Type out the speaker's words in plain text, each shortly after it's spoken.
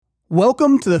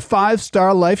Welcome to the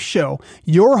 5-Star Life Show,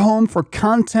 your home for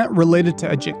content related to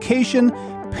education,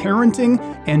 parenting,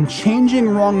 and changing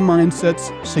wrong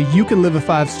mindsets so you can live a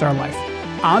 5-star life.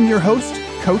 I'm your host,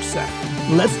 Coach Seth.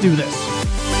 Let's do this.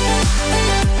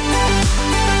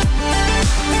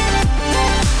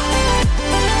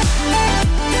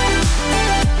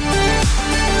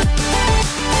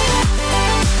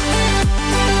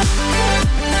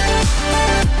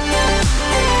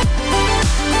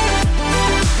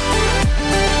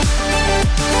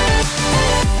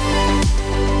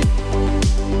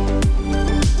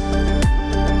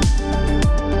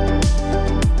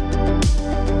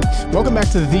 Welcome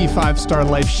back to the 5-Star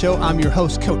Life Show. I'm your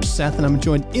host, Coach Seth, and I'm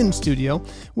joined in studio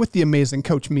with the amazing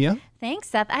Coach Mia. Thanks,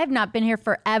 Seth. I have not been here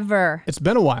forever. It's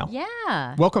been a while.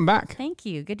 Yeah. Welcome back. Thank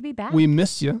you. Good to be back. We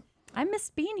miss you. I miss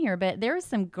being here, but there was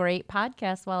some great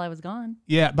podcasts while I was gone.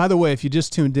 Yeah. By the way, if you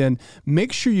just tuned in,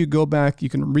 make sure you go back. You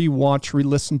can re-watch,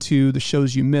 re-listen to the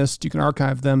shows you missed. You can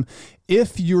archive them.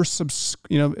 If you're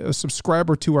a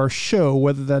subscriber to our show,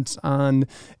 whether that's on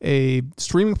a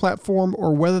streaming platform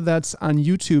or whether that's on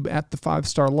YouTube at the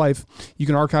 5-Star Life, you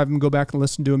can archive them, go back and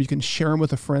listen to them. You can share them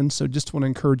with a friend. So just want to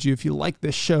encourage you, if you like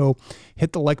this show,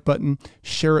 hit the like button,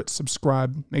 share it,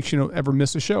 subscribe. Make sure you don't ever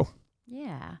miss a show.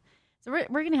 Yeah. So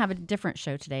we're going to have a different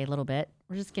show today a little bit.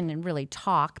 We're just going to really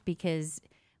talk because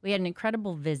we had an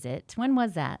incredible visit. When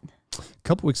was that? A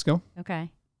couple weeks ago.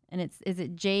 Okay. And is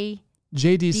it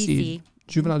JDC,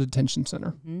 Juvenile Detention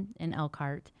Center. In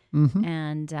Elkhart. Mm-hmm.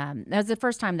 And that was the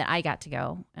first time that I got to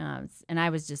go. And I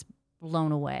was just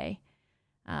blown away.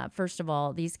 First of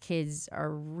all, these kids are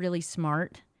really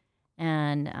smart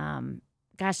and,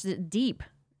 deep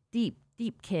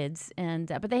kids. And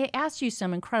but they asked you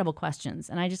some incredible questions,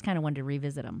 and I just kind of wanted to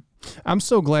revisit them. I'm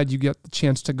so glad you get the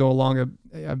chance to go along.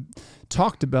 I've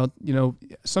talked about,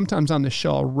 sometimes on the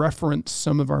show I'll reference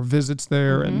some of our visits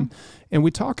there, and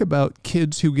we talk about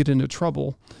kids who get into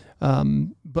trouble.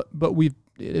 But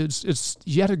it's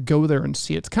you had to go there and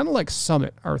see it. It's kind of like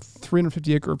Summit, our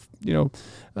 350-acre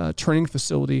training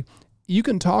facility. You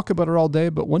can talk about it all day,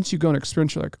 but once you go and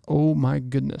experience, you're like, oh my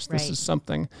goodness, this is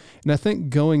something. And I think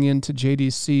going into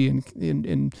JDC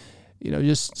and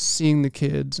just seeing the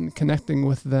kids and connecting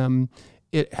with them,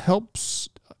 it helps.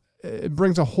 It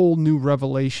brings a whole new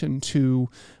revelation to,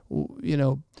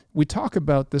 we talk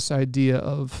about this idea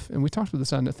of, and we talked about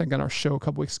this on our show a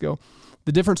couple weeks ago,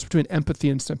 the difference between empathy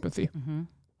and sympathy.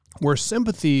 Where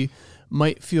sympathy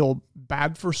might feel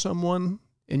bad for someone,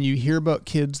 and you hear about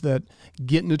kids that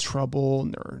get into trouble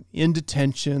and they're in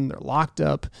detention, they're locked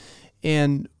up.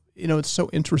 And, it's so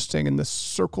interesting in the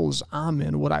circles I'm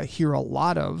in, what I hear a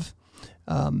lot of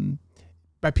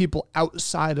by people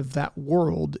outside of that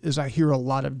world is I hear a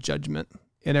lot of judgment.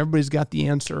 And everybody's got the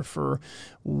answer for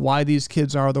why these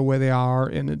kids are the way they are.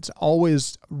 And it's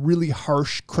always really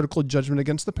harsh, critical judgment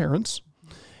against the parents.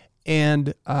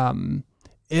 And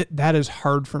that is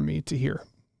hard for me to hear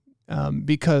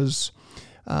because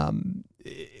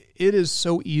it is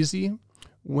so easy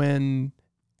when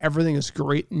everything is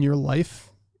great in your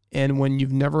life and when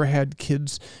you've never had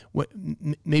kids,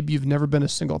 maybe you've never been a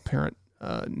single parent,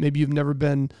 maybe you've never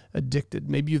been addicted,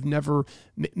 maybe you've never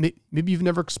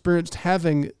experienced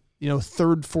having,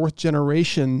 third, fourth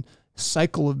generation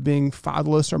cycle of being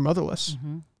fatherless or motherless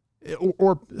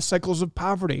or cycles of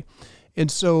poverty. And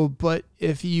so, but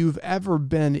if you've ever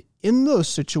been in those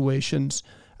situations,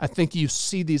 I think you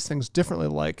see these things differently,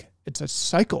 like it's a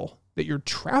cycle that you're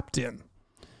trapped in.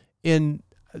 And,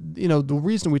 the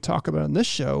reason we talk about it on this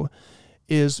show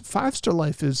is 5-Star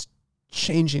Life is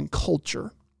changing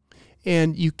culture.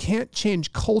 And you can't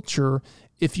change culture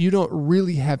if you don't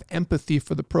really have empathy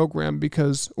for the program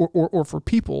or for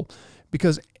people,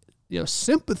 because,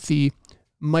 sympathy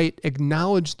might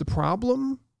acknowledge the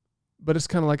problem, but it's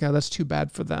kind of like, that's too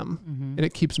bad for them. And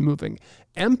it keeps moving.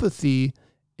 Empathy,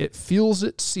 it feels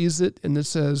it, sees it, and it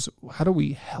says, how do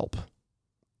we help?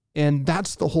 And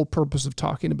that's the whole purpose of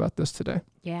talking about this today.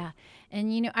 Yeah.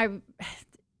 And, I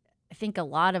think a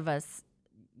lot of us,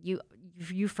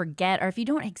 you forget, or if you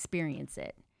don't experience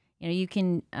it, you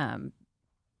can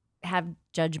have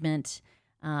judgment.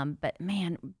 But,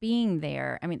 man, being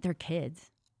there, they're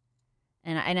kids.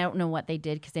 And I don't know what they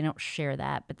did because they don't share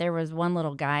that. But there was one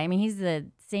little guy. He's the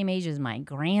same age as my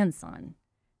grandson.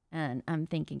 And I'm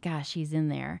thinking, gosh, he's in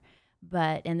there.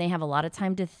 And they have a lot of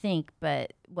time to think.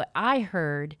 But what I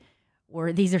heard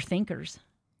were these are thinkers.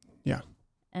 Yeah.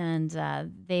 And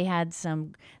they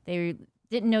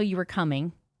didn't know you were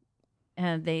coming.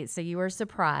 So you were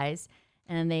surprised.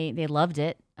 And they loved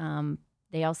it.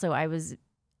 I was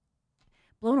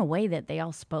blown away that they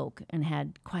all spoke and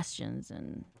had questions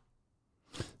and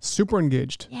super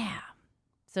engaged. Yeah.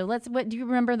 So what do you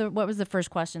remember? What was the first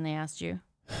question they asked you?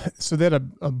 So they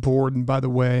had a board, and by the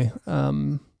way,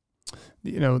 the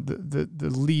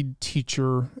lead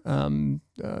teacher,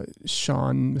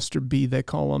 Sean, Mr. B, they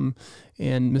call him,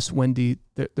 and Miss Wendy,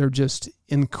 they're just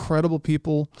incredible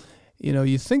people.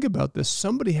 You think about this,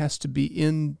 somebody has to be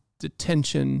in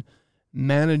detention,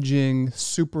 managing,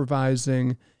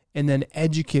 supervising, and then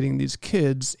educating these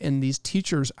kids, and these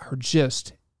teachers are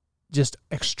just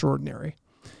extraordinary.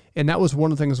 And that was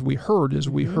one of the things we heard, is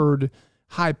we heard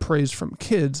high praise from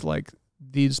kids, like,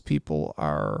 these people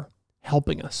are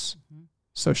helping us.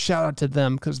 So shout out to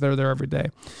them, because they're there every day.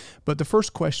 But the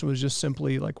first question was just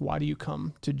simply like, why do you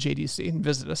come to JDC and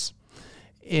visit us?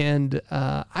 And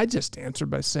I just answered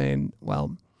by saying,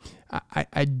 well,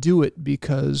 I do it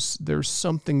because there's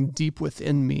something deep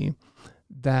within me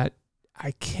that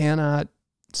I cannot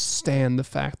stand the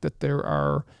fact that there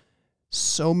are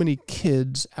so many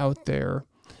kids out there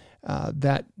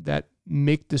that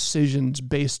make decisions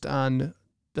based on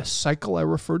the cycle I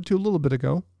referred to a little bit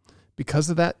ago. Because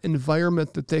of that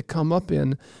environment that they come up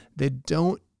in, they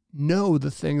don't know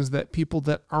the things that people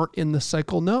that aren't in the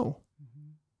cycle know.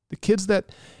 The kids that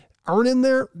aren't in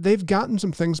there, they've gotten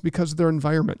some things because their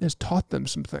environment has taught them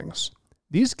some things.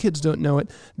 These kids don't know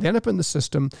it. They end up in the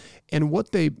system, and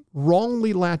what they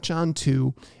wrongly latch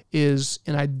onto is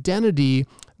an identity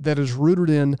that is rooted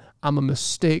in, I'm a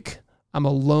mistake, I'm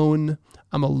alone,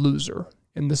 I'm a loser,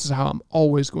 and this is how I'm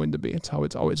always going to be. It's how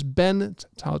it's always been. It's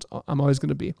how I'm always going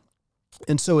to be.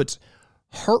 And so it's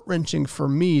heart-wrenching for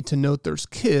me to note there's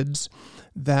kids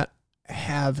that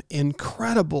have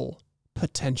incredible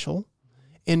potential,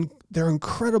 and they're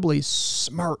incredibly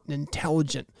smart and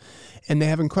intelligent, and they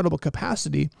have incredible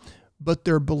capacity, but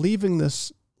they're believing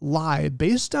this lie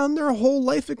based on their whole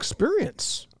life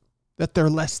experience that they're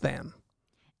less than.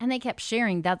 And they kept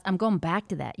sharing that. I'm going back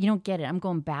to that. You don't get it. I'm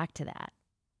going back to that.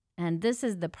 And this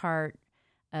is the part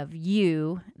of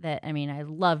you that, I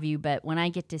love you, but when I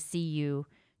get to see you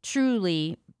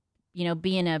truly,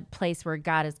 be in a place where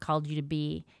God has called you to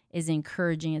be, is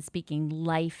encouraging and speaking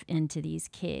life into these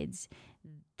kids.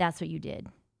 That's what you did.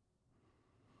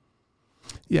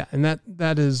 Yeah. And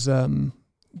that is the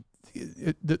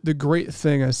great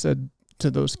thing I said to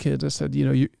those kids. I said,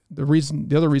 the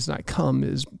other reason I come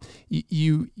is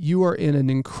you are in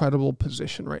an incredible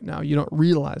position right now. You don't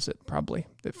realize it, probably.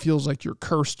 It feels like you're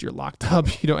cursed, you're locked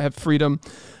up, you don't have freedom.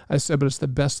 I said, but it's the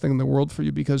best thing in the world for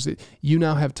you, because you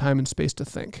now have time and space to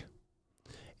think.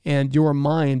 And your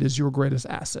mind is your greatest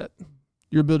asset.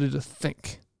 Your ability to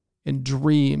think and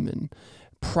dream and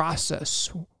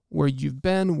process where you've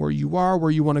been, where you are,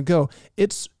 where you want to go.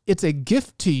 It's a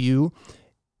gift to you.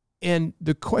 And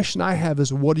the question I have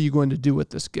is, what are you going to do with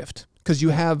this gift? Because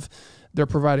they're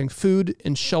providing food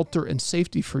and shelter and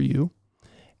safety for you.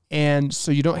 And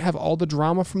so you don't have all the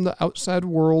drama from the outside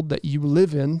world that you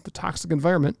live in, the toxic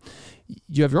environment.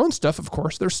 You have your own stuff, of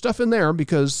course. There's stuff in there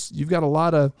because you've got a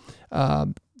lot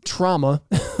of trauma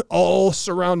all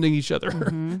surrounding each other.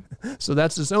 Mm-hmm. So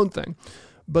that's its own thing.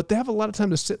 But they have a lot of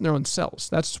time to sit in their own cells.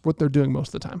 That's what they're doing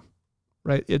most of the time,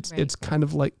 right? It's kind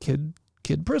of like kid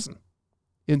prison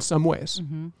in some ways.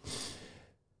 Mm-hmm.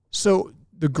 So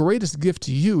the greatest gift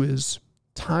to you is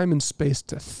time and space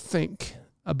to think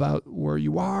about where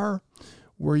you are,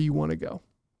 where you want to go.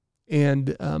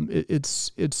 And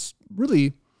it's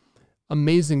really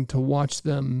amazing to watch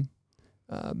them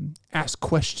ask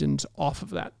questions off of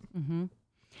that. Mm-hmm.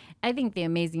 I think the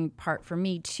amazing part for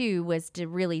me too was to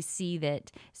really see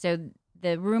that. So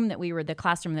the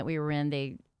classroom that we were in,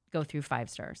 they go through 5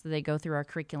 stars. So they go through our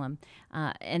curriculum,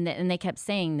 and they kept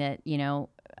saying that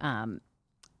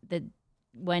that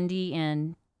Wendy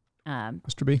and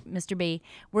Mr. B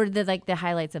were the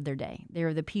highlights of their day. They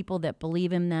were the people that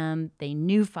believe in them. They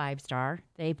knew 5-star.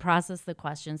 They processed the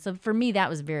questions. So for me, that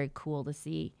was very cool to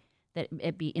see that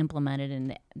it be implemented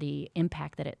and the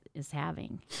impact that it is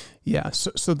having. Yeah.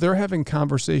 So they're having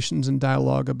conversations and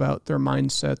dialogue about their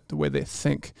mindset, the way they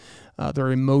think,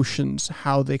 their emotions,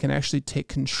 how they can actually take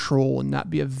control and not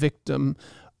be a victim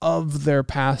of their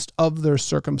past, of their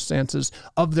circumstances,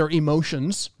 of their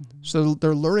emotions. Mm-hmm. So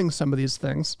they're learning some of these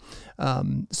things.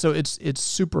 So it's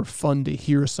super fun to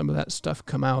hear some of that stuff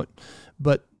come out.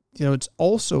 But it's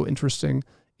also interesting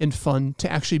and fun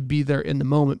to actually be there in the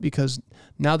moment, because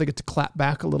now they get to clap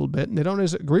back a little bit and they don't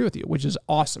always agree with you, which is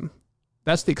awesome.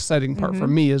 That's the exciting part for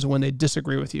me, is when they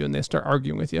disagree with you and they start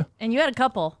arguing with you. And you had a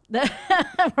couple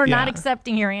that were not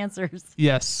accepting your answers.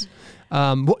 Yes.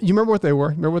 You remember what they were?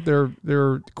 Remember what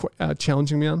they're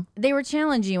challenging me on? They were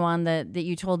challenging you on that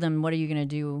you told them, what are you going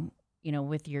to do,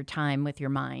 with your time, with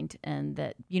your mind, and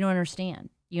that you don't understand.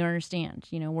 You understand,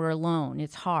 we're alone.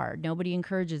 It's hard. Nobody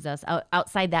encourages us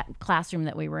outside that classroom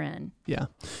that we were in. Yeah.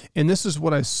 And this is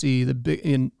what I see,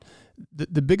 the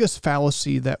biggest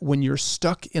fallacy, that when you're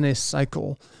stuck in a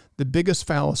cycle, the biggest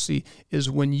fallacy is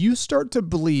when you start to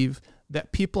believe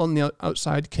that people on the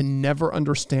outside can never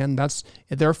understand.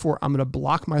 Therefore, I'm going to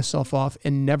block myself off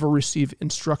and never receive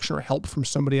instruction or help from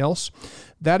somebody else.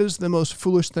 That is the most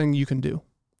foolish thing you can do.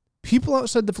 People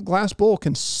outside the glass bowl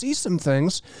can see some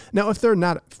things. Now, if they're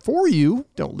not for you,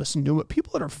 don't listen to them. But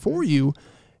people that are for you,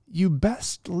 you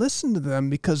best listen to them,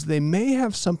 because they may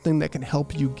have something that can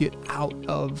help you get out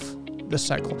of the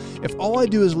cycle. If all I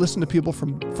do is listen to people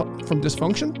from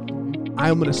dysfunction,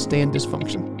 I'm going to stay in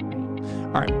dysfunction.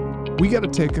 All right, we got to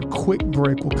take a quick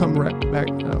break. We'll come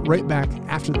right back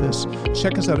after this.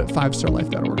 Check us out at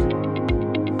 5starlife.org.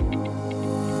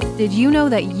 Did you know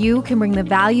that you can bring the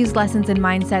values, lessons, and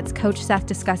mindsets Coach Seth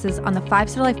discusses on the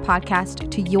 5-Star Life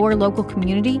podcast to your local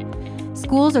community?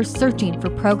 Schools are searching for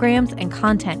programs and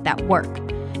content that work.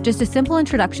 Just a simple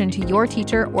introduction to your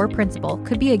teacher or principal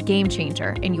could be a game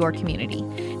changer in your community.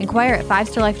 Inquire at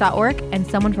 5starlife.org and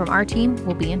someone from our team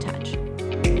will be in touch.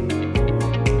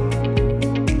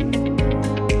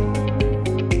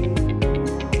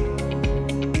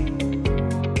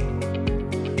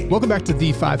 Welcome back to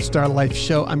the 5-Star Life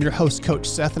Show. I'm your host, Coach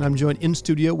Seth, and I'm joined in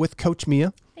studio with Coach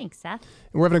Mia. Thanks, Seth.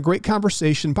 And we're having a great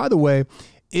conversation. By the way,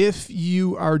 if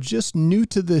you are just new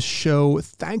to this show,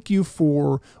 thank you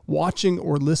for watching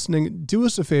or listening. Do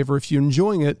us a favor. If you're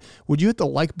enjoying it, would you hit the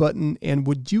like button, and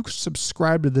would you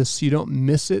subscribe to this so you don't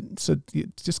miss it? So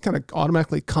it just kind of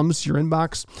automatically comes to your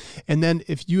inbox. And then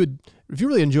if you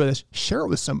really enjoy this, share it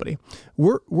with somebody.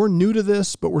 We're new to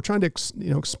this, but we're trying to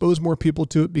expose more people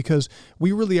to it, because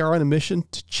we really are on a mission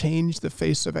to change the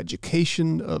face of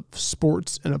education, of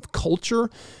sports, and of culture.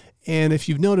 And if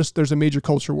you've noticed, there's a major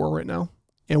culture war right now.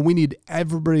 And we need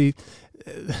everybody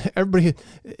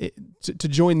to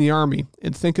join the army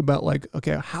and think about, like,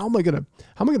 okay, how am I gonna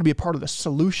be a part of the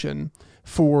solution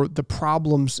for the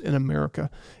problems in America?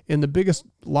 And the biggest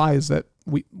lie is that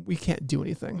we can't do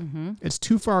anything. Mm-hmm. It's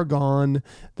too far gone.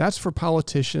 That's for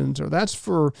politicians, or that's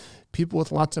for people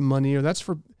with lots of money,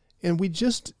 and we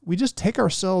just take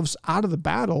ourselves out of the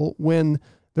battle when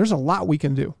there's a lot we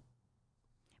can do.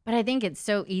 But I think it's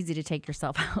so easy to take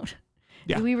yourself out.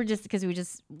 Yeah. We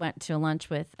just went to lunch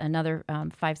with another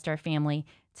 5-star family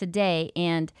today,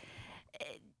 and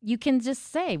you can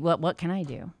just say, what can I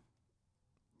do?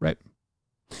 Right.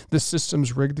 The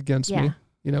system's rigged against me.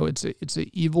 It's an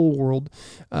evil world.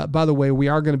 By the way, we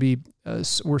are going to be,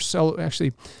 if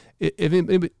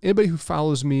anybody who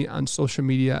follows me on social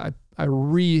media, I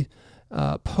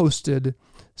posted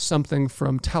something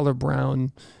from Tyler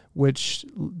Brown, which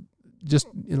just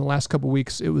in the last couple of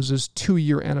weeks, it was his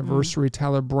 2-year anniversary. Mm-hmm.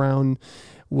 Tyler Brown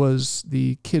was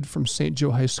the kid from St.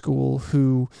 Joe High School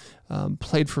who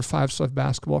played for 5-Star Life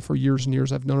basketball for years and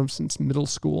years. I've known him since middle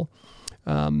school.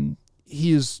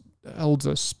 He holds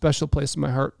a special place in my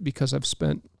heart because I've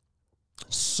spent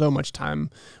so much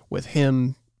time with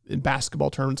him in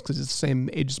basketball terms, because he's the same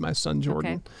age as my son,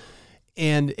 Jordan. Okay.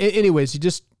 And anyways,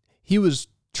 he was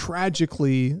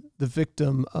tragically the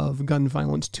victim of gun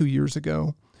violence 2 years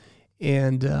ago.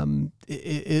 And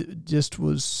it just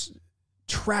was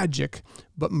tragic,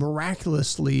 but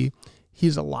miraculously,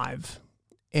 he's alive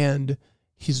and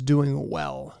he's doing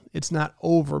well. It's not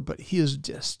over, but he is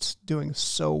just doing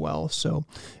so well. So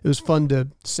it was fun to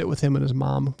sit with him and his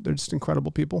mom. They're just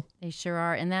incredible people. They sure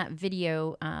are. In that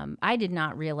video, I did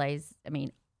not realize,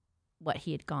 what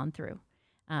he had gone through.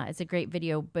 It's a great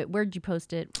video, but where'd you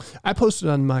post it? I posted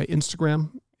it on my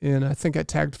Instagram. And I think I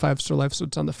tagged 5-Star Life, so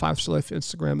it's on the 5-Star Life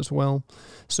Instagram as well.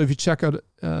 So if you check out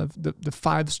the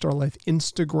 5-Star Life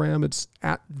Instagram, it's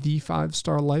at the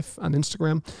 5-Star Life on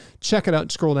Instagram. Check it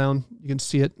out. Scroll down. You can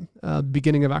see it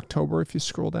beginning of October if you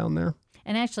scroll down there.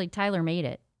 And actually, Tyler made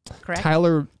it, correct?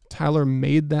 Tyler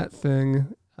made that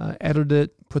thing, edited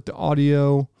it, put the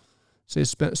audio. So he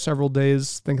spent several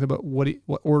days thinking about what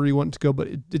order he wanted to go. But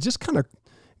it just kind of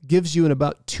gives you, in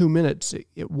about 2 minutes,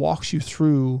 it walks you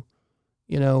through,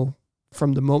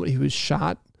 from the moment he was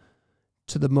shot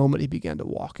to the moment he began to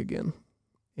walk again,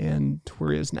 and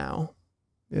where he is now.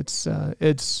 It's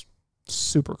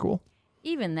super cool.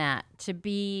 Even that, to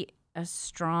be a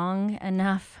strong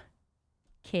enough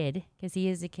kid, because he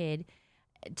is a kid,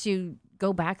 to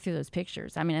go back through those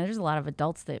pictures. There's a lot of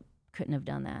adults that couldn't have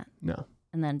done that. No.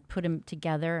 And then put him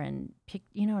together and pick,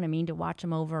 to watch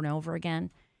him over and over again.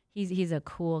 He's a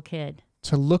cool kid.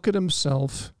 To look at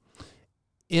himself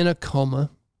in a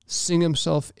coma, seeing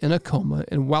himself in a coma,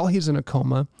 and while he's in a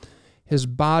coma, his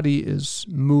body is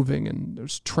moving and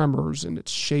there's tremors and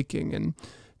it's shaking, and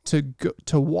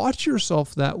to watch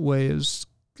yourself that way is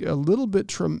a little bit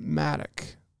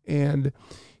traumatic. And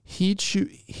he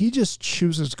just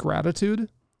chooses gratitude.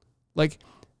 Like,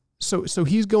 so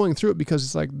he's going through it because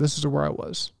it's like, this is where I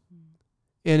was.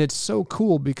 And it's so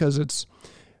cool because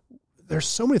there's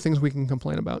so many things we can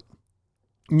complain about.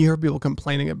 And you hear people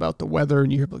complaining about the weather,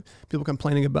 and you hear people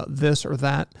complaining about this or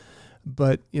that.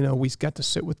 But, we got to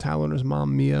sit with Tyler and his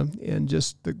mom, Mia, and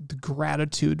just the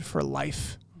gratitude for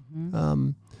life.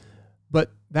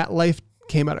 But that life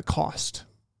came at a cost.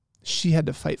 She had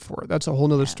to fight for it. That's a whole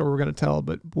nother story we're going to tell,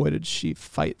 but boy, did she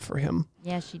fight for him.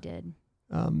 Yeah, she did.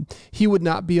 He would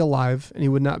not be alive, and he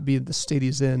would not be the state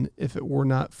he's in if it were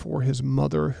not for his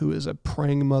mother, who is a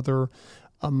praying mother,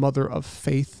 a mother of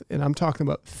faith. And I'm talking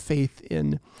about faith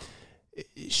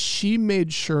she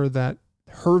made sure that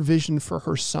her vision for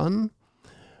her son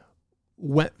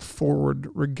went forward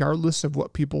regardless of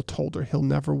what people told her. He'll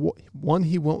never, one,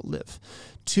 he won't live.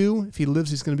 2, if he lives,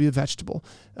 he's going to be a vegetable.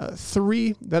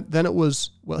 3, then it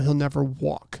was, well, he'll never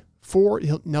walk. 4,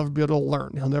 he'll never be able to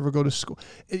learn. He'll never go to school.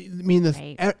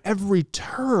 Every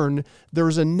turn, there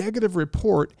was a negative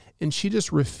report, and she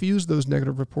just refused those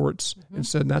negative reports and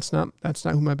said, that's not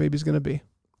who my baby's going to be.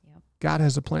 Yep. God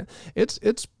has a plan. It's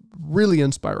really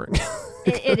inspiring.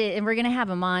 It is, and we're going to have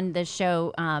him on the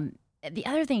show. The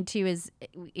other thing too is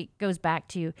it goes back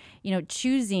to,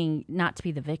 choosing not to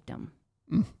be the victim.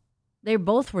 They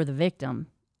both were the victim,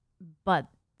 but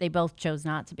they both chose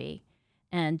not to be.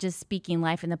 And just speaking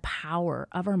life and the power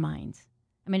of our minds.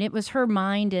 I mean, it was her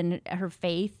mind and her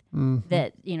faith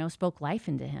that, spoke life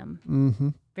into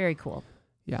him. Very cool.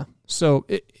 Yeah. So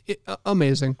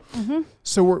amazing.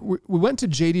 So we went to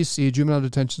JDC, Juvenile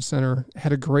Detention Center,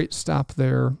 had a great stop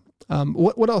there.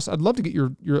 What else? I'd love to get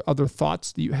your other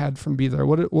thoughts that you had from being there.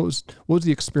 What was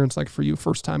the experience like for you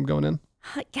first time going in?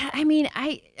 Yeah, I mean,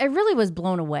 I really was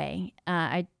blown away.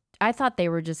 I thought they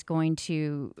were just going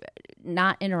to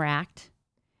not interact,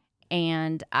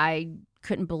 and I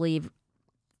couldn't believe,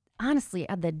 honestly,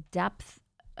 the depth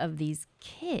of these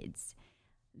kids.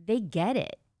 They get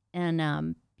it,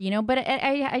 and but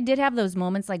I did have those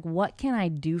moments like, what can I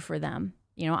do for them?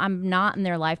 I'm not in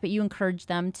their life, but you encourage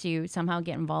them to somehow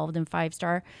get involved in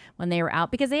 5-star when they were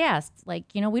out, because they asked, like,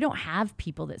 we don't have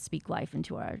people that speak life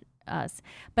into us.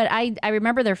 But I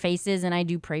remember their faces, and I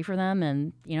do pray for them,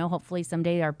 and, hopefully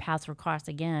someday our paths will cross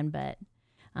again. But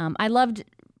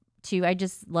I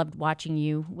just loved watching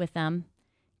you with them,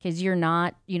 because you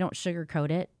don't sugarcoat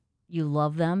it. You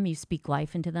love them. You speak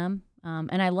life into them.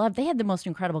 And they had the most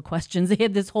incredible questions. They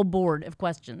had this whole board of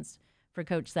questions for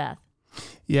Coach Seth.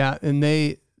 Yeah, and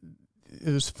it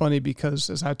was funny because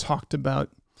as I talked about,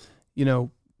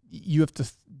 you have to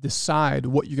decide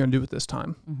what you're going to do with this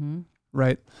time,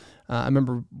 right? I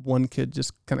remember one kid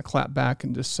just kind of clapped back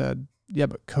and just said, yeah,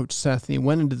 but Coach Seth, and he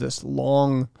went into this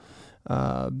long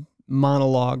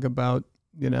monologue about,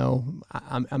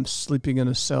 I'm sleeping in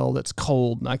a cell that's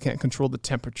cold and I can't control the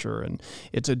temperature, and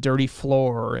it's a dirty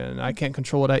floor, and I can't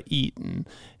control what I eat, and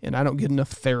I don't get enough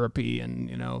therapy,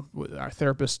 and our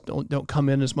therapists don't come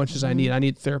in as much as I need. I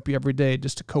need therapy every day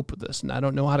just to cope with this, and I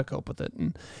don't know how to cope with it.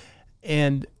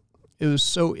 And it was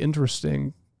so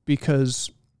interesting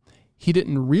because he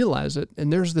didn't realize it.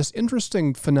 And there's this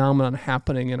interesting phenomenon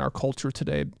happening in our culture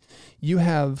today. You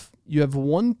have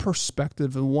one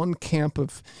perspective and one camp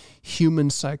of human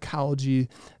psychology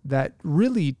that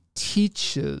really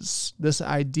teaches this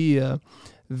idea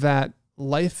that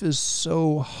life is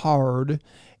so hard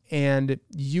and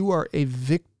you are a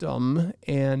victim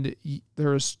and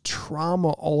there's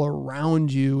trauma all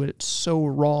around you and it's so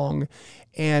wrong.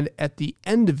 And at the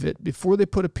end of it, before they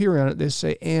put a period on it, they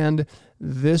say, and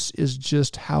this is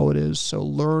just how it is. So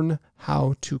learn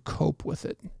how to cope with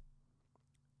it.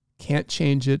 Can't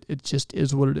change it. It just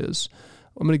is what it is.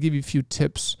 I'm going to give you a few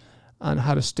tips on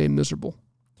how to stay miserable.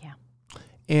 Yeah.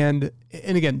 And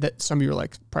again, that some of you are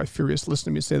like probably furious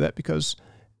listening to me say that because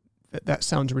that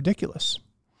sounds ridiculous.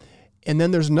 And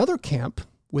then there's another camp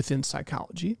within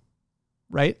psychology,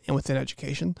 right? And within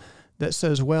education that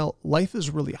says, well, life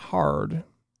is really hard.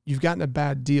 You've gotten a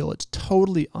bad deal. It's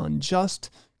totally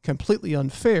unjust, completely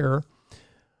unfair,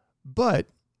 but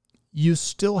you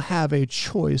still have a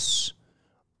choice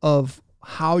of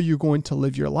how you're going to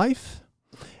live your life.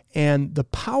 And the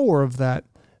power of that,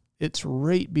 it's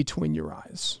right between your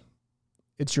eyes.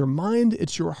 It's your mind,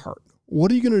 it's your heart.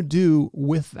 What are you going to do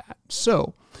with that?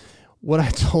 So what I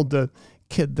told the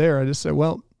kid there, I just said,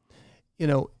 well,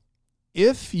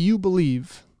 if you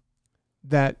believe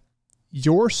that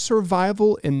your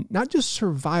survival, and not just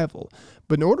survival,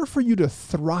 but in order for you to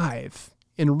thrive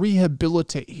and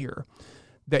rehabilitate here,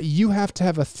 that you have to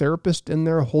have a therapist in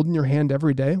there holding your hand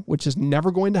every day, which is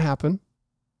never going to happen.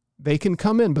 They can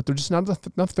come in, but they're just not enough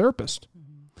therapists.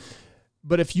 Mm-hmm.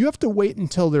 But if you have to wait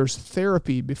until there's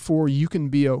therapy before you can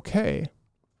be okay,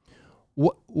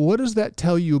 what does that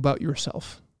tell you about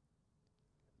yourself?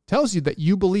 It tells you that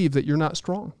you believe that you're not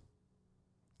strong.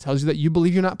 It tells you that you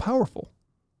believe you're not powerful.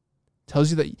 It tells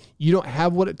you that you don't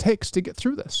have what it takes to get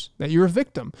through this, that you're a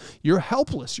victim, you're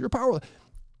helpless, you're powerless,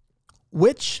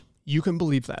 which you can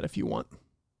believe that if you want.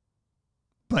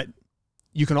 But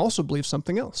you can also believe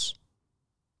something else.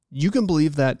 You can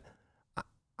believe that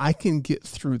I can get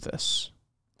through this.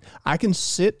 I can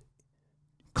sit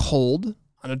cold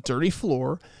on a dirty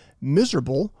floor,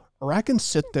 miserable, or I can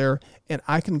sit there and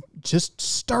I can just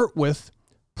start with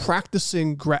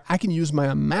practicing. I can use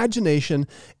my imagination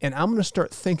and I'm going to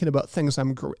start thinking about things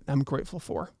I'm grateful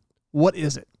for. What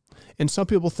is it? And some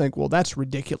people think, well, that's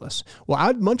ridiculous. Well,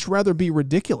 I'd much rather be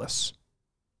ridiculous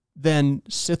than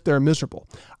sit there miserable.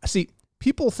 See,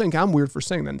 people think I'm weird for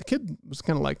saying that. And the kid was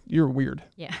kind of like, you're weird.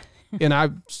 Yeah. And I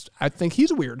think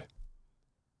he's weird.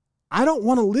 I don't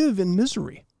want to live in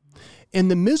misery. And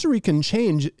the misery can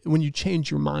change when you change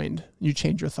your mind, you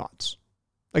change your thoughts.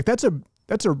 Like that's a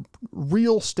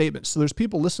real statement. So there's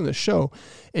people listening to this show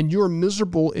and you're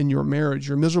miserable in your marriage.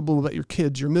 You're miserable about your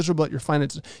kids. You're miserable about your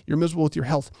finances. You're miserable with your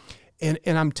health. And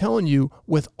I'm telling you,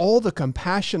 with all the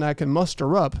compassion I can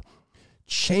muster up,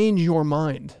 change your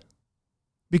mind.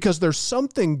 Because there's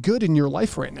something good in your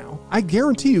life right now. I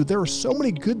guarantee you there are so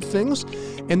many good things,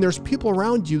 and there's people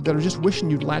around you that are just wishing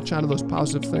you'd latch onto those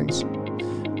positive things.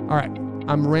 All right,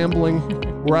 I'm rambling.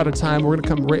 We're out of time. We're going to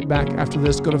come right back after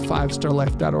this. Go to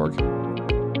 5starlife.org.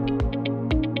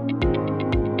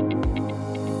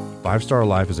 5 Star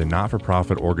Life is a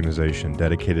not-for-profit organization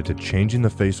dedicated to changing the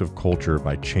face of culture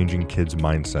by changing kids'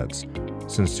 mindsets.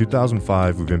 Since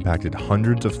 2005, we've impacted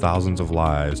hundreds of thousands of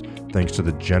lives thanks to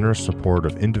the generous support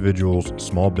of individuals,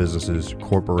 small businesses,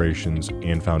 corporations,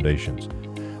 and foundations.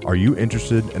 Are you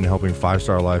interested in helping 5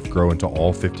 Star Life grow into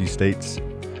all 50 states?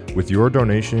 With your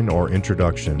donation or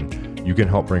introduction, you can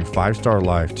help bring 5 Star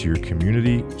Life to your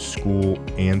community, school,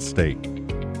 and state.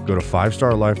 Go to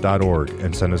 5starlife.org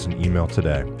and send us an email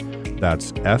today.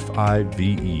 That's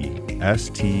FIVESTARLIFE.org.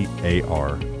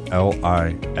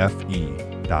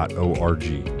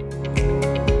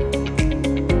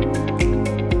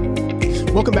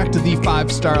 Welcome back to the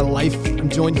 5 Star Life. I'm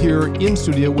joined here in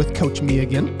studio with Coach Me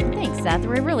again. Thanks, Seth.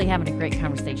 We're really having a great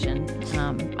conversation.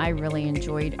 I really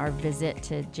enjoyed our visit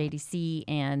to JDC.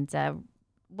 And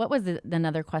what was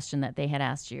another question that they had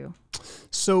asked you?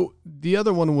 So the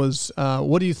other one was,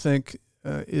 what do you think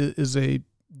is a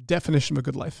definition of a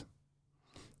good life?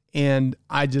 And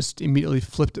I just immediately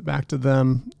flipped it back to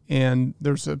them. And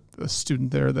there's a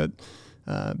student there that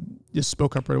just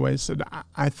spoke up right away and said,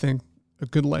 I think a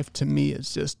good life to me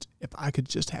is just if I could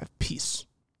just have peace.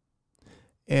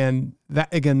 And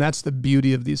that, again, that's the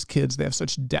beauty of these kids. They have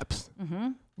such depth.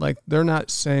 Mm-hmm. Like they're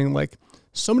not saying, like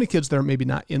so many kids that are maybe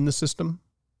not in the system,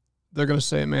 they're going to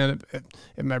say, man,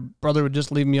 if my brother would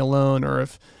just leave me alone, or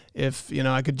if you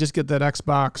know, I could just get that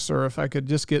Xbox, or if I could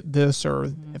just get this, or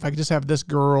mm-hmm. if I could just have this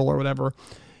girl or whatever.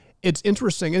 It's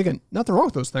interesting. And again, nothing wrong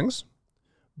with those things.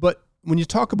 But when you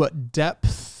talk about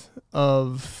depth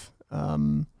of,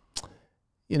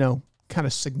 you know, kind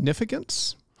of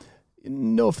significance,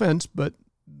 no offense, but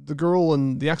the girl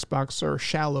and the Xbox are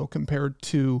shallow compared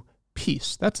to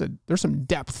peace. There's some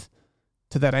depth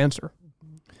to that answer.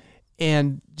 Mm-hmm.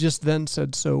 And just then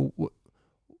said, so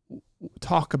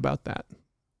talk about that.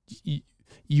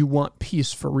 You want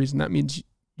peace for a reason. That means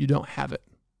you don't have it.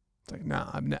 It's like, no,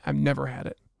 I've never had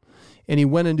it. And he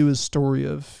went into his story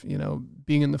of, you know,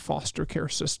 being in the foster care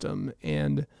system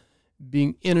and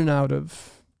being in and out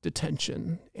of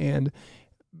detention. And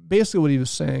basically what he was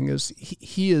saying is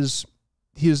he is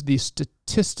the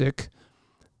statistic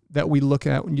that we look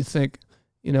at when you think,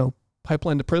 you know,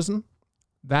 pipeline to prison.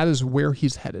 That is where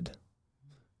he's headed.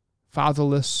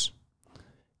 Fatherless,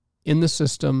 in the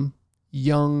system,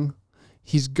 young.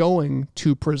 He's going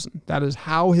to prison. That is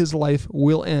how his life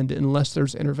will end unless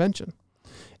there's intervention.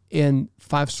 And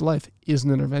 5 Star Life is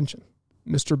an intervention.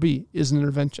 Mr. B is an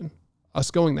intervention. Us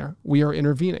going there, we are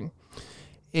intervening.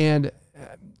 And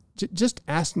just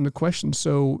asking the question,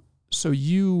 so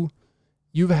you've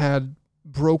had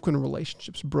broken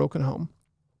relationships, broken home.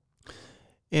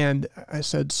 And I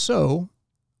said, so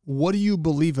what do you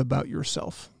believe about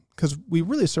yourself? Because we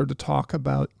really started to talk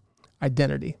about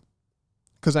identity.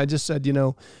 Because I just said, you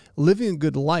know, living a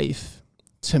good life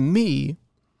to me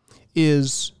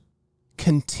is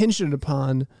contingent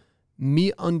upon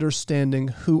me understanding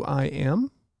who I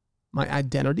am, my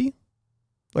identity,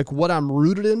 like what I'm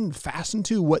rooted in, fastened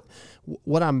to,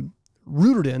 what I'm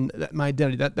rooted in, my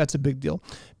identity. That's a big deal,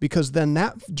 because then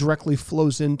that directly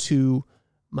flows into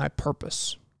my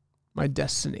purpose, my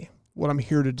destiny, what I'm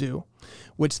here to do,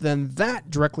 which then that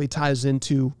directly ties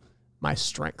into my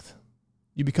strength.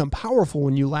 You become powerful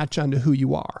when you latch onto who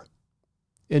you are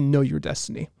and know your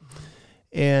destiny.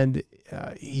 And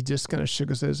he just kind of shook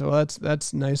his head. So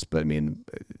that's nice. But I mean,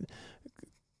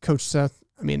 Coach Seth,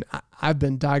 I mean, I've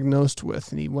been diagnosed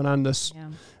with, and he went on this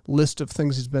list of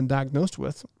things he's been diagnosed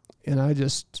with. And I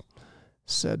just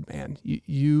said, man,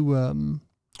 you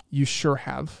sure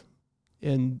have.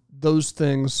 And those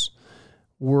things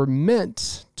were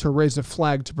meant to raise a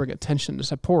flag, to bring attention, to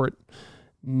support,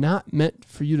 not meant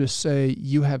for you to say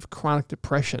you have chronic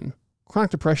depression.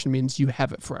 Chronic depression means you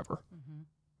have it forever,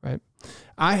 right?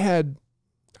 I had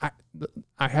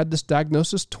this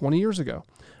diagnosis 20 years ago.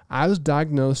 I was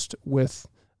diagnosed with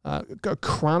a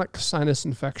chronic sinus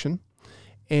infection,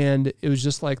 and it was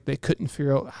just like they couldn't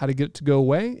figure out how to get it to go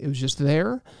away. It was just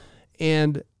there.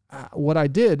 And what I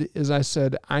did is I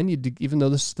said, I need to, even though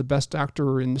this is the best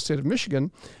doctor in the state of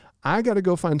Michigan, I got to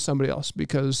go find somebody else,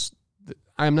 because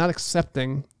I am not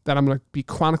accepting that I'm going to be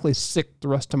chronically sick the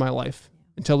rest of my life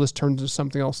until this turns into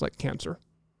something else like cancer.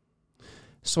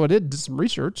 So I did some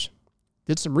research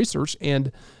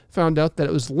and found out that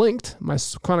it was linked, my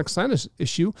chronic sinus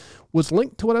issue was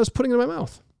linked to what I was putting in my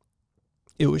mouth.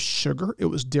 It was sugar, it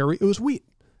was dairy, it was wheat.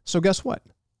 So guess what?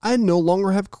 I no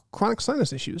longer have chronic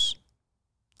sinus issues.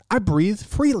 I breathe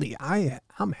freely.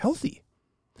 I'm healthy.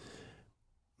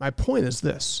 My point is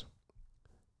this.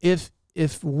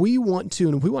 If we want to,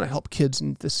 and if we want to help kids,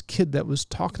 and this kid that was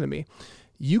talking to me,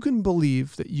 you can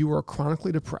believe that you are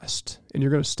chronically depressed and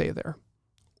you're going to stay there.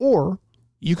 Or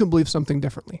you can believe something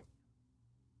differently.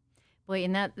 Boy,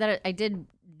 and that I did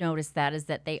notice that is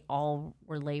that they all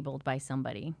were labeled by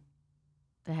somebody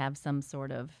to have some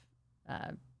sort of,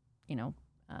 what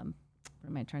am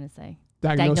I trying to say?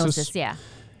 Diagnosis, yeah.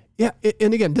 Yeah,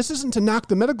 and again, this isn't to knock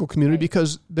the medical community,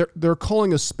 because they're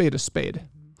calling a spade a spade.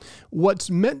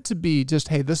 What's meant to be just,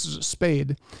 hey, this is a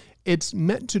spade, it's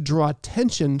meant to draw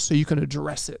attention so you can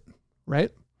address it,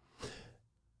 right?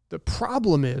 The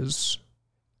problem is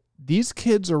these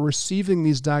kids are receiving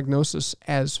these diagnoses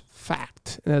as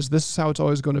fact, and as this is how it's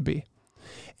always going to be.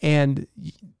 And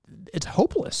it's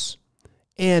hopeless.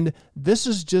 And this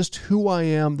is just who I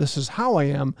am. This is how I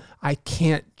am. I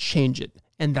can't change it.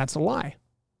 And that's a lie.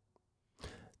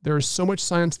 There is so much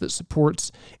science that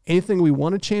supports anything we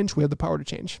want to change, we have the power to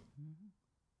change.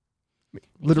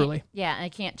 Literally. Yeah, I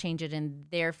can't change it, and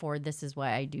therefore this is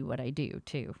why I do what I do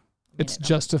too. It's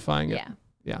justifying it.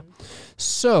 Yeah.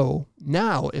 So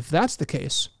now, if that's the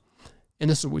case, and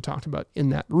this is what we talked about in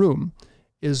that room,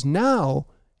 is now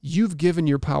you've given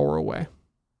your power away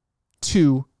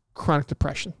to chronic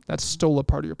depression. That's stole a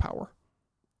part of your power.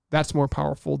 That's more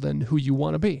powerful than who you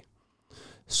want to be.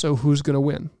 So who's going to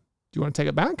win? Do you want to take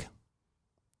it back?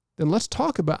 Then let's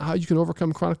talk about how you can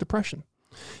overcome chronic depression.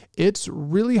 It's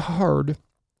really hard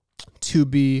to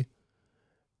be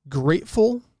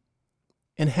grateful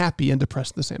and happy and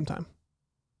depressed at the same time.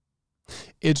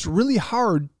 It's really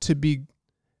hard to be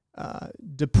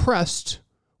depressed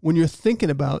when you're thinking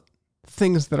about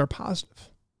things that are positive.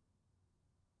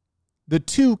 The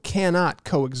two cannot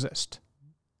coexist.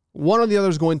 One or the other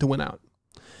is going to win out.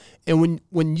 And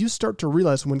when you start to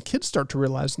realize, when kids start to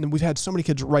realize, and we've had so many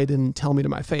kids write in and tell me to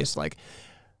my face, like,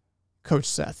 Coach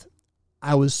Seth,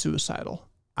 I was suicidal.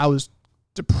 I was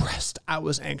depressed. I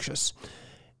was anxious.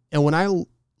 And when I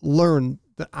learned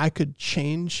that I could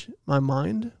change my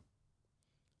mind,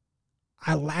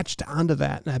 I latched onto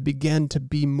that, and I began to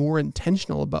be more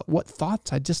intentional about what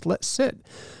thoughts I just let sit.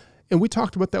 And we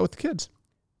talked about that with the kids.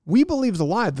 We believe the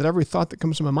lie that every thought that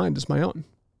comes to my mind is my own.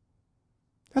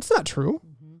 That's not true.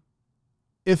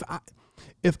 If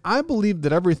I believed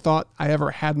that every thought I ever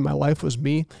had in my life was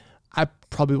me, I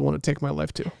probably want to take my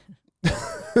life too.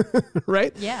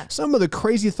 Right? Yeah. Some of the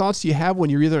crazy thoughts you have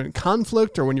when you're either in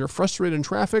conflict or when you're frustrated in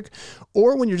traffic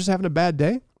or when you're just having a bad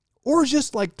day, or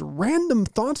just like the random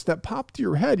thoughts that pop to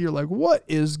your head. You're like, what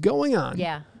is going on?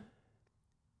 Yeah.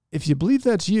 If you believe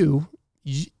that's you,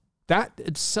 that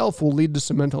itself will lead to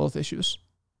some mental health issues.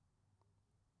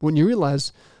 When you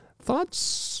realize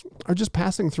thoughts are just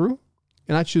passing through,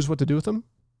 and I choose what to do with them.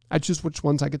 I choose which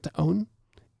ones I get to own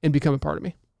and become a part of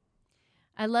me.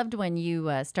 I loved when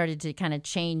you started to kind of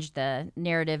change the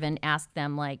narrative and ask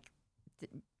them, like,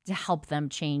 to help them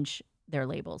change their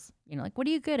labels. You know, like, what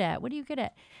are you good at? What are you good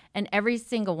at? And every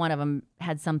single one of them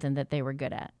had something that they were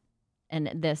good at. And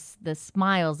the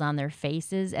smiles on their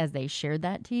faces as they shared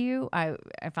that to you, I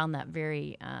found that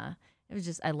very, it was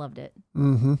just, I loved it.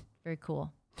 Mm-hmm. Very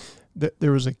cool.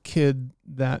 There was a kid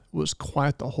that was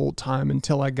quiet the whole time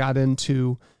until I got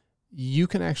into, you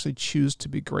can actually choose to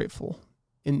be grateful.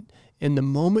 In the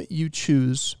moment you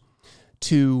choose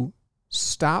to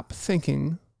stop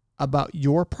thinking about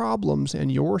your problems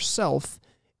and yourself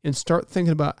and start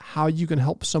thinking about how you can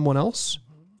help someone else,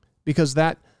 because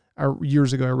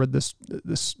years ago I read this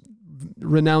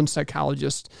renowned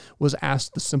psychologist was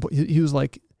asked the simple, he was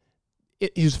like,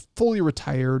 he was fully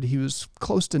retired. He was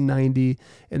close to 90.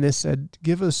 And they said,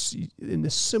 give us in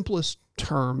the simplest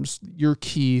terms, your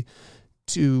key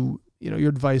to, your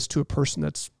advice to a person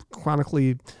that's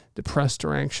chronically depressed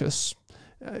or anxious.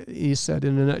 He said,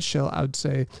 in a nutshell, I would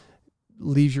say,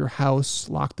 leave your house,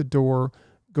 lock the door,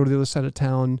 go to the other side of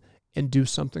town and do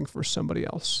something for somebody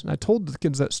else. And I told the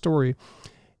kids that story,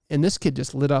 and this kid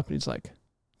just lit up and he's like,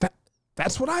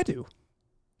 that's what I do.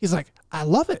 He's like, I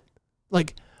love it.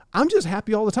 Like, I'm just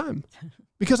happy all the time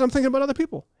because I'm thinking about other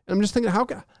people. And I'm just thinking, how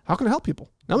can I help people?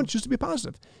 And I'm going to choose to be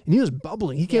positive. And he was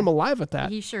bubbling. He came alive at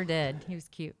that. He sure did. He was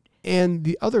cute. And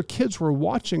the other kids were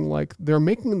watching like they're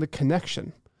making the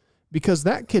connection, because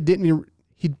that kid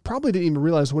he probably didn't even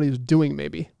realize what he was doing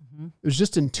maybe. Mm-hmm. It was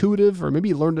just intuitive, or maybe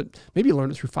he learned it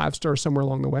through 5 stars somewhere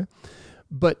along the way.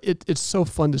 But it's so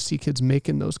fun to see kids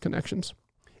making those connections.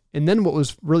 And then what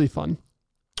was really fun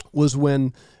was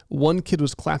when one kid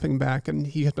was clapping back and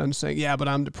he had been saying, yeah, but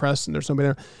I'm depressed and there's somebody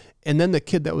there. And then the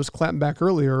kid that was clapping back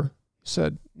earlier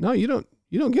said, no, you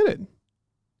don't get it.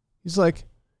 He's like,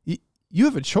 you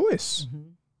have a choice. Mm-hmm.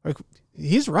 Like,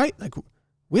 he's right. Like,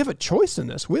 we have a choice in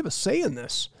this. We have a say in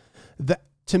this. That,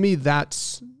 to me,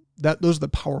 those are the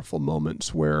powerful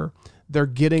moments where they're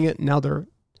getting it. And now they're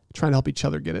trying to help each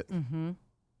other get it. Mm-hmm.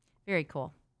 Very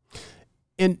cool.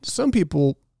 And some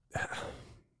people,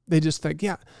 they just think,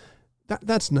 yeah,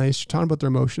 that's nice. You're talking about their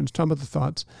emotions, talking about the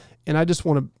thoughts. And I just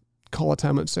want to call a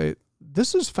time and say,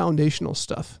 this is foundational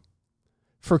stuff.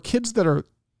 For kids that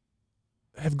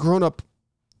have grown up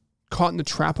caught in the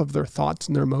trap of their thoughts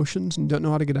and their emotions and don't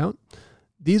know how to get out,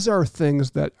 these are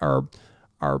things that are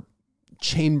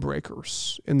chain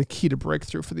breakers and the key to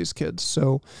breakthrough for these kids.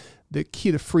 So the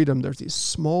key to freedom, there's these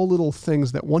small little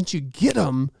things that once you get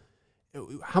them,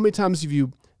 how many times have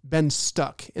you been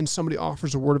stuck and somebody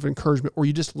offers a word of encouragement, or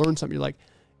you just learn something, you're like,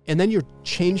 and then you're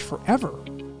changed forever.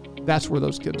 That's where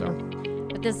those kids are.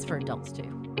 But this is for adults too.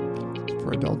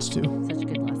 For adults too. Such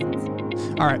good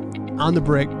lessons. All right, on the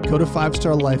break, go to 5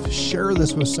 Star Life, share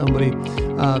this with somebody,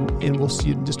 and we'll see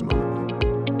you in just a moment.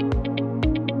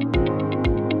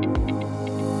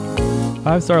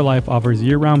 5 Star Life offers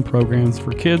year-round programs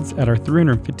for kids at our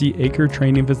 350-acre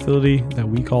training facility that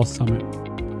we call Summit.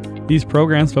 These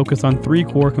programs focus on 3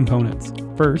 core components.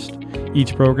 First,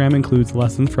 each program includes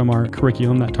lessons from our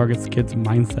curriculum that targets kids'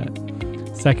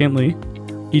 mindset. Secondly,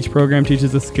 each program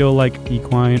teaches a skill like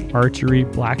equine, archery,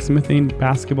 blacksmithing,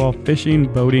 basketball,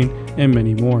 fishing, boating, and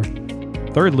many more.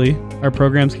 Thirdly, our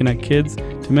programs connect kids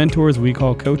to mentors we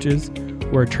call coaches,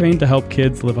 who are trained to help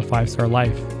kids live a 5-star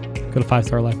life. Go to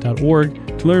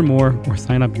 5starlife.org to learn more or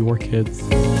sign up your kids.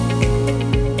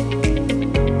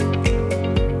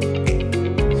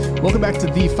 Welcome back to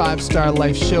the 5 Star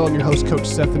Life Show. I'm your host, Coach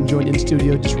Seth. I'm joined in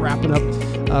studio, just wrapping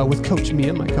up with Coach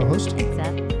Mia, my co-host. Hey,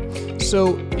 Seth.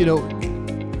 So,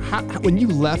 when you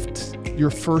left your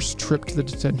first trip to the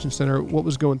detention center, what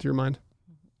was going through your mind?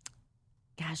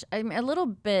 Gosh, I'm a little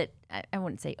bit, I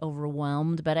wouldn't say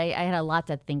overwhelmed, but I had a lot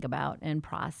to think about and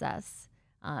process.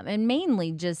 And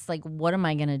mainly just like, what am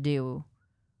I going to do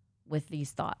with these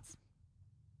thoughts?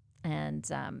 And,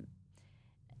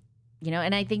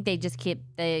 and I think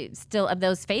they still have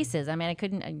those faces. I mean, I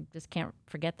just can't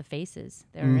forget the faces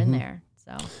that are in there.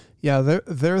 So yeah,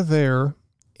 they're there,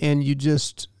 and you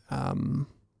just,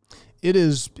 it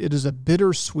is a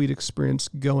bittersweet experience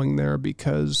going there,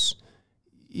 because,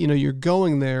 you're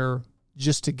going there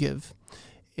just to give.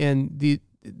 And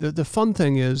the fun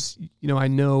thing is, I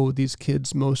know these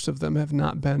kids, most of them have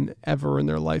not been ever in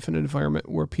their life in an environment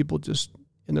where people just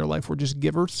in their life were just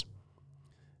givers.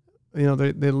 They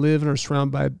live and are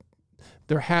surrounded by,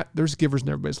 there's givers in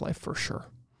everybody's life for sure,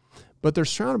 but they're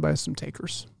surrounded by some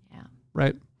takers. Yeah.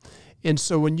 Right. And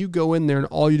so when you go in there and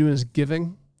all you're doing is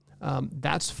giving,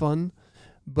 that's fun.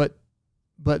 But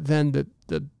then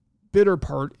the bitter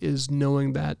part is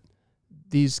knowing that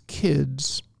these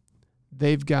kids,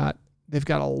 they've got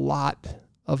a lot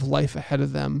of life ahead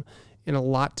of them and a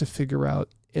lot to figure out.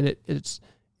 And it's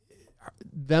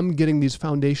them getting these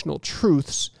foundational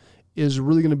truths is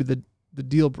really going to be the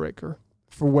deal breaker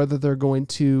for whether they're going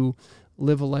to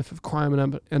live a life of crime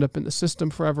and end up in the system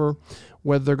forever,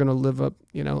 whether they're going to live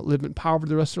in poverty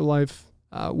the rest of their life,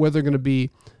 whether they're going to be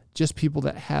just people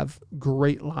that have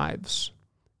great lives.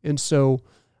 And so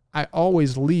I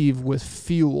always leave with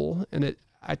fuel, and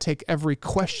I take every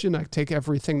question, I take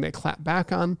everything they clap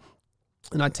back on,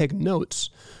 and I take notes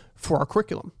for our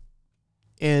curriculum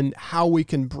and how we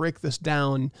can break this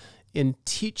down and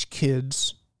teach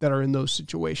kids that are in those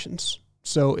situations.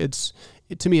 So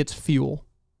to me, it's fuel.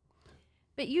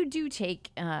 But you do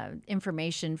take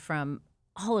information from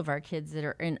all of our kids that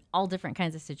are in all different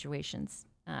kinds of situations.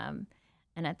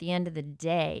 And at the end of the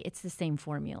day, it's the same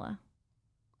formula.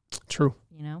 True.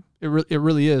 You know? It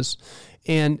really is.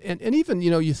 And even,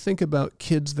 you think about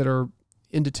kids that are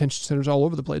in detention centers all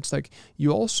over the place. Like,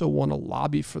 you also want to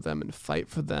lobby for them and fight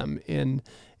for them. And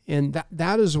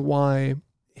that is why,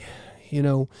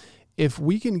 if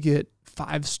we can get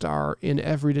 5-star in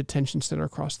every detention center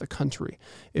across the country,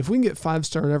 if we can get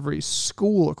 5-star in every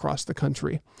school across the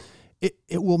country,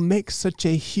 it will make such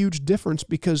a huge difference,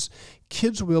 because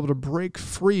kids will be able to break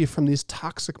free from these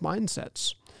toxic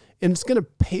mindsets. And it's going to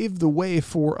pave the way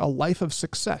for a life of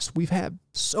success. We've had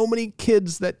so many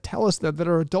kids that tell us that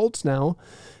are adults now,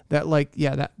 that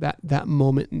that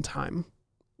moment in time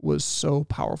was so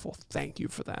powerful. Thank you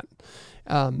for that.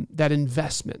 That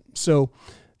investment. So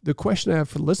the question I have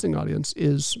for the listening audience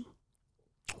is,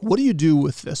 what do you do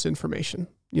with this information?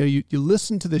 You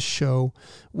listen to this show,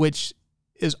 which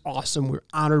is awesome. We're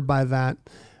honored by that.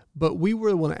 But we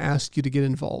really want to ask you to get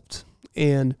involved.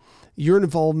 And your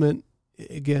involvement,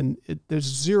 again, there's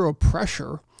zero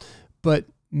pressure, but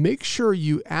make sure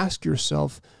you ask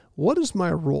yourself, what is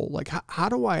my role? Like, how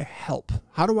do I help?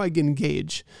 How do I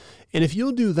engage? And if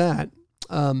you'll do that,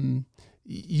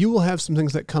 you will have some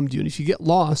things that come to you. And if you get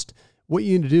lost, what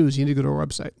you need to do is you need to go to our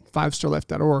website,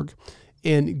 5starlife.org,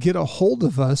 and get a hold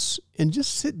of us and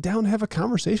just sit down and have a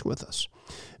conversation with us.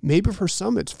 Maybe for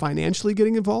some, it's financially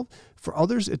getting involved. For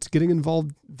others, it's getting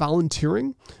involved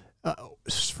volunteering.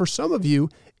 For some of you,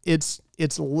 it's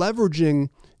leveraging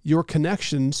your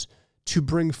connections to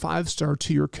bring 5-star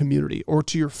to your community or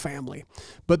to your family.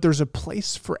 But there's a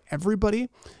place for everybody.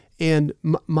 And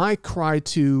my cry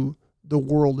to the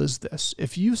world is this: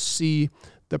 if you see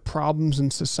the problems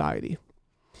in society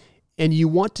and you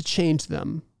want to change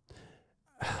them,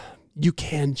 you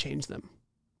can change them.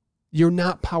 You're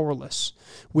not powerless.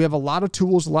 We have a lot of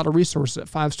tools, a lot of resources at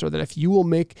 5-star that if you will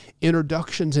make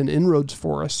introductions and inroads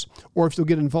for us, or if you'll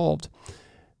get involved,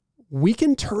 we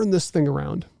can turn this thing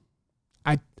around.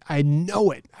 I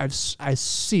know it. I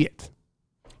see it.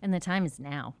 And the time is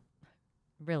now.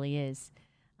 It really is.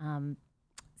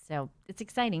 So it's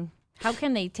exciting. How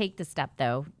can they take the step,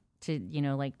 though, to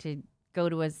to go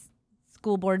to a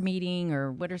school board meeting,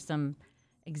 or what are some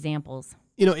examples?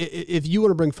 If you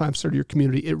want to bring 5-star to your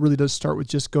community, it really does start with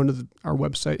just going to our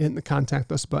website, hitting the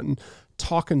contact us button,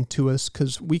 talking to us,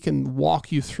 because we can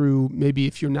walk you through, maybe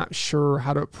if you're not sure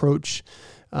how to approach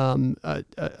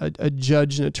a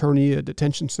judge, an attorney, a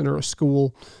detention center, a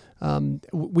school.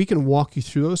 We can walk you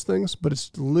through those things, but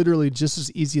it's literally just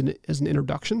as easy as an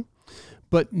introduction.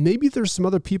 But maybe there's some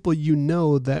other people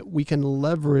that we can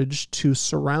leverage to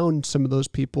surround some of those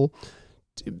people.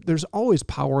 There's always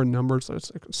power in numbers.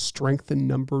 There's like strength in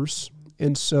numbers.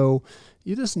 And so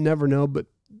you just never know, but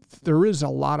there is a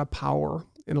lot of power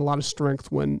and a lot of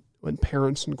strength when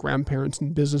parents and grandparents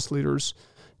and business leaders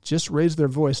just raise their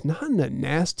voice, not in a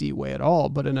nasty way at all,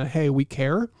 but in a, hey, we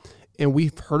care and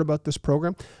we've heard about this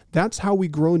program. That's how we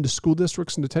grow into school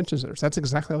districts and detention centers. That's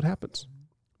exactly how it happens.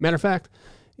 Matter of fact,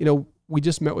 we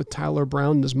just met with Tyler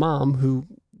Brown and his mom, who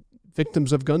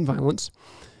victims of gun violence.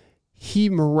 He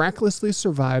miraculously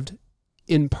survived,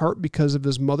 in part because of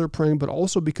his mother praying, but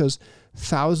also because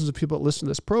thousands of people that listen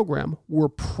to this program were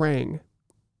praying.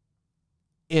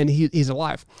 And he's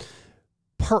alive.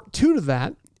 Part 2 to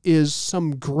that is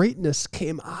some greatness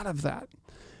came out of that.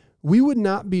 We would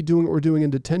not be doing what we're doing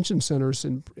in detention centers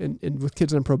and with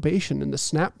kids on probation in the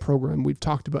SNAP program we've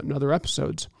talked about in other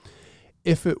episodes,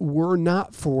 if it were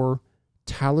not for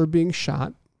Tyler being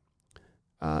shot,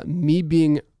 me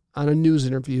being on a news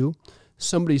interview,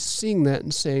 somebody seeing that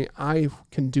and saying, I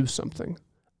can do something.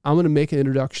 I'm going to make an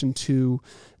introduction to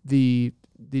the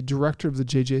director of the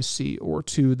JJC or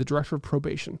to the director of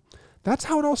probation. That's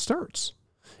how it all starts.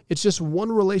 It's just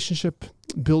one relationship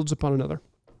builds upon another.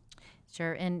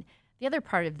 Sure. And the other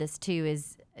part of this, too,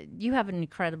 is you have an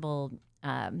incredible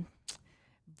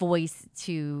voice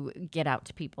to get out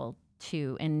to people,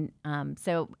 too. And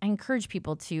so I encourage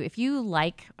people to, if you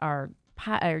like our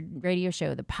radio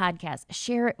show, the podcast,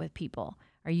 share it with people,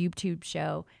 our YouTube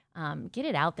show, get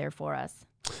it out there for us.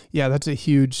 Yeah, that's a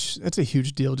huge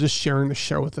deal. Just sharing the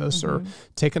show with us or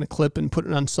taking a clip and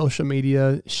putting it on social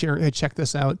media, sharing, hey, check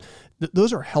this out.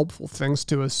 Those are helpful things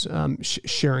to us,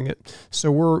 sharing it.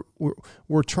 So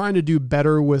we're trying to do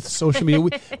better with social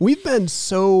media. We've been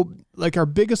so, like, our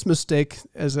biggest mistake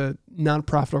as a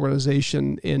nonprofit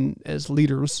organization as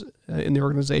leaders in the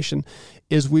organization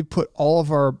is we put all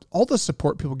the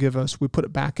support people give us, we put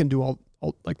it back into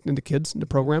into kids, into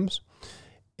programs.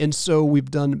 And so we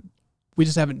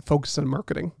just haven't focused on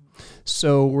marketing.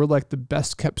 So we're like the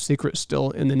best kept secret still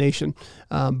in the nation.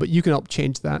 But you can help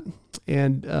change that.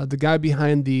 And the guy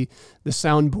behind the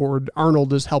soundboard,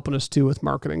 Arnold, is helping us too with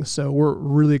marketing. So we're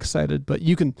really excited, but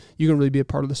you can really be a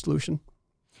part of the solution.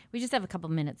 We just have a couple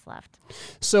minutes left.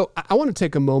 So I want to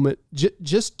take a moment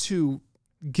just to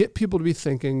get people to be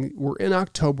thinking, we're in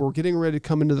October, we're getting ready to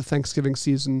come into the Thanksgiving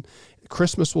season.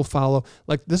 Christmas will follow.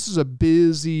 Like, this is a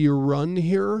busy run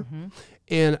here.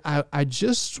 And I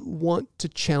just want to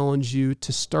challenge you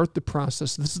to start the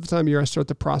process. This is the time of year I start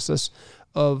the process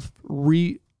of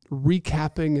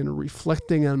recapping and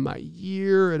reflecting on my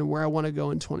year and where I want to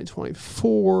go in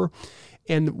 2024.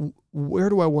 And where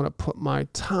do I want to put my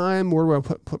time? Where do I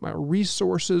put my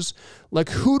resources? Like,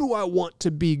 who do I want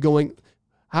to be going?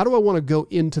 How do I want to go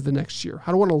into the next year?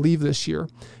 How do I want to leave this year?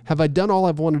 Have I done all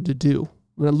I've wanted to do?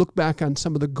 When I look back on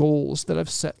some of the goals that I've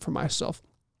set for myself,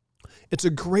 it's a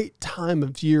great time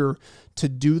of year to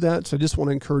do that. So I just want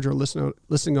to encourage our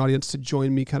listening audience to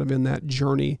join me kind of in that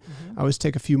journey. I always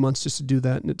take a few months just to do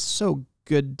that. And it's so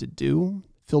good to do,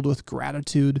 filled with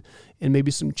gratitude and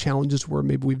maybe some challenges where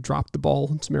maybe we've dropped the ball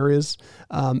in some areas.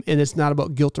 And it's not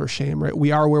about guilt or shame, right?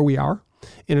 We are where we are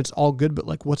and it's all good, but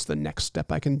like, what's the next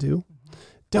step I can do?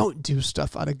 Don't do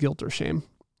stuff out of guilt or shame.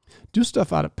 Do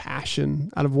stuff out of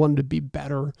passion, out of wanting to be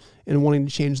better and wanting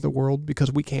to change the world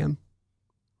because we can.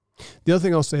 The other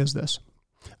thing I'll say is this.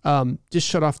 Just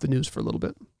shut off the news for a little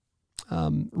bit.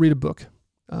 Read a book.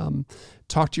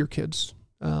 Talk to your kids.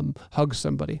 Hug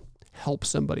somebody. Help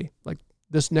somebody. Like,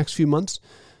 this next few months,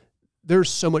 there's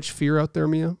so much fear out there,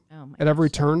 Mia, at every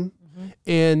turn.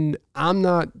 And I'm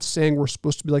not saying we're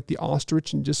supposed to be like the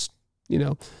ostrich and just,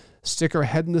 stick our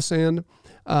head in the sand.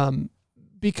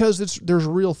 Because there's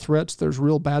real threats, there's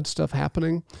real bad stuff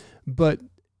happening, but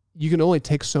you can only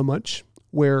take so much.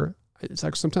 Where it's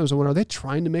like, sometimes I wonder, are they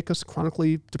trying to make us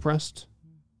chronically depressed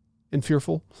and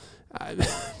fearful?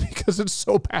 Because it's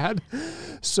so bad.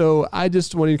 So I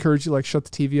just want to encourage you, like, shut the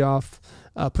TV off,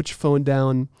 put your phone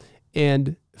down,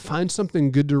 and find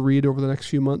something good to read over the next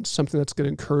few months, something that's going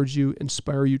to encourage you,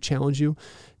 inspire you, challenge you.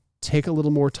 Take a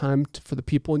little more time for the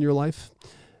people in your life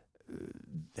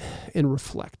and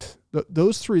reflect.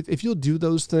 Those three, if you'll do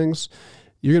those things,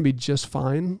 you're going to be just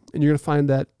fine. And you're going to find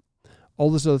that all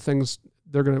those other things,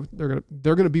 they're going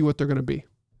to be what they're going to be.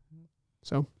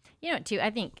 So, too, I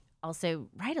think also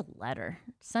write a letter,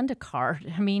 send a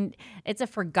card. I mean, it's a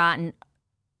forgotten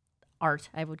art,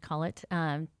 I would call it.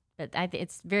 But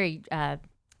it's very,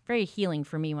 very healing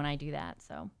for me when I do that.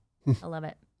 So I love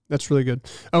it. That's really good.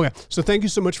 Okay, so thank you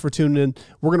so much for tuning in.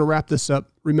 We're going to wrap this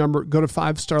up. Remember, go to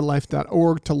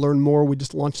 5starlife.org to learn more. We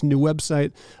just launched a new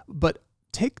website, but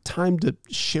take time to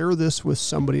share this with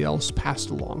somebody else, pass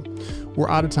it along. We're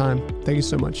out of time. Thank you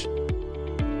so much.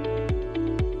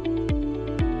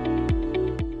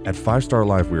 At 5 Star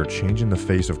Life, we are changing the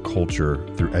face of culture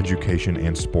through education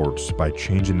and sports by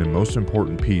changing the most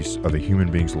important piece of a human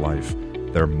being's life,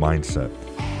 their mindset.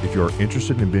 If you are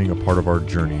interested in being a part of our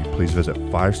journey, please visit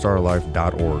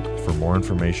 5starlife.org for more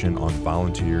information on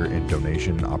volunteer and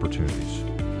donation opportunities.